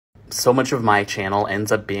so much of my channel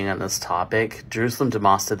ends up being on this topic. Jerusalem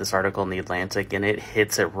Demsas did this article in The Atlantic, and it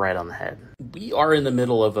hits it right on the head. We are in the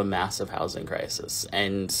middle of a massive housing crisis,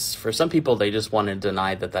 and for some people, they just want to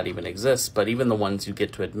deny that that even exists, but even the ones who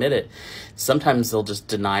get to admit it, sometimes they'll just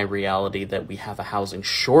deny reality that we have a housing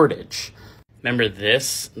shortage. Remember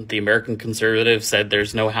this? The American conservatives said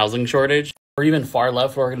there's no housing shortage, or even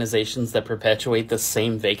far-left organizations that perpetuate the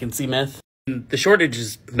same vacancy myth. The shortage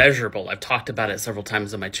is measurable. I've talked about it several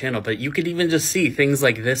times on my channel, but you could even just see things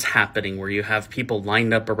like this happening where you have people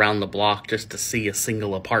lined up around the block just to see a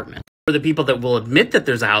single apartment. For the people that will admit that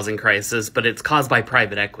there's a housing crisis, but it's caused by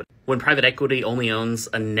private equity, when private equity only owns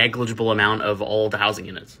a negligible amount of all the housing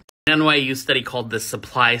units. An NYU study called this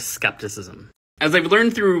supply skepticism. As I've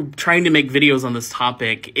learned through trying to make videos on this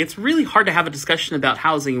topic, it's really hard to have a discussion about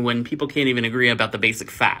housing when people can't even agree about the basic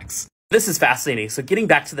facts. This is fascinating. So getting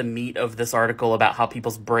back to the meat of this article about how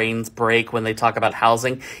people's brains break when they talk about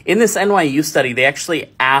housing, in this NYU study, they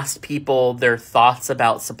actually asked people their thoughts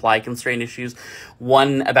about supply constraint issues.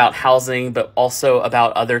 One about housing, but also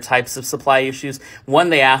about other types of supply issues. One,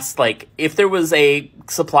 they asked, like, if there was a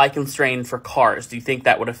supply constraint for cars, do you think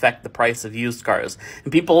that would affect the price of used cars?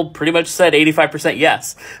 And people pretty much said 85%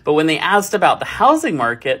 yes. But when they asked about the housing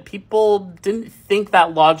market, people didn't think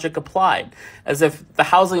that logic applied, as if the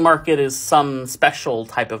housing market is some special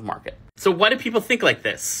type of market. So why do people think like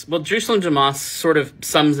this? Well, Jerusalem Demsas sort of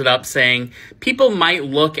sums it up saying, people might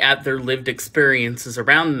look at their lived experiences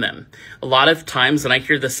around them. A lot of times, and I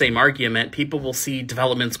hear the same argument, people will see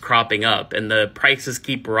developments cropping up and the prices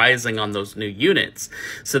keep rising on those new units.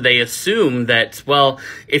 So they assume that, well,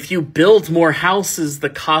 if you build more houses, the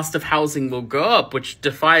cost of housing will go up, which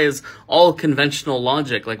defies all conventional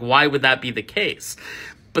logic. Like, why would that be the case?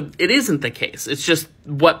 But it isn't the case. It's just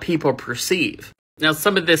what people perceive. Now,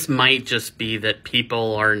 some of this might just be that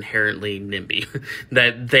people are inherently NIMBY,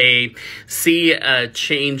 that they see a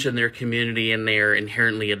change in their community and they are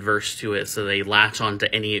inherently adverse to it, so they latch on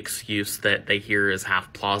to any excuse that they hear is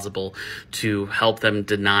half plausible to help them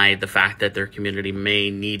deny the fact that their community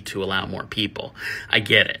may need to allow more people. I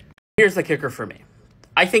get it. Here's the kicker for me.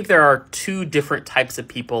 I think there are two different types of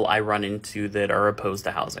people I run into that are opposed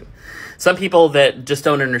to housing. Some people that just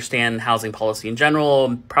don't understand housing policy in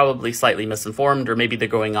general, probably slightly misinformed, or maybe they're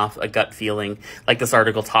going off a gut feeling, like this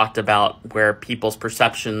article talked about, where people's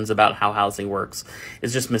perceptions about how housing works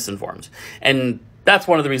is just misinformed. And that's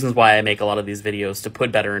one of the reasons why I make a lot of these videos, to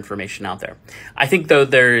put better information out there. I think, though,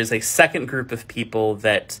 there is a second group of people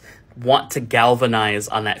that want to galvanize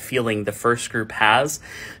on that feeling the first group has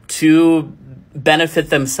to benefit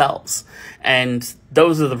themselves. And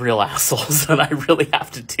those are the real assholes that I really have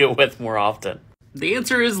to deal with more often. The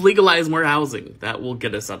answer is legalize more housing. That will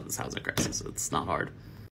get us out of this housing crisis. It's not hard.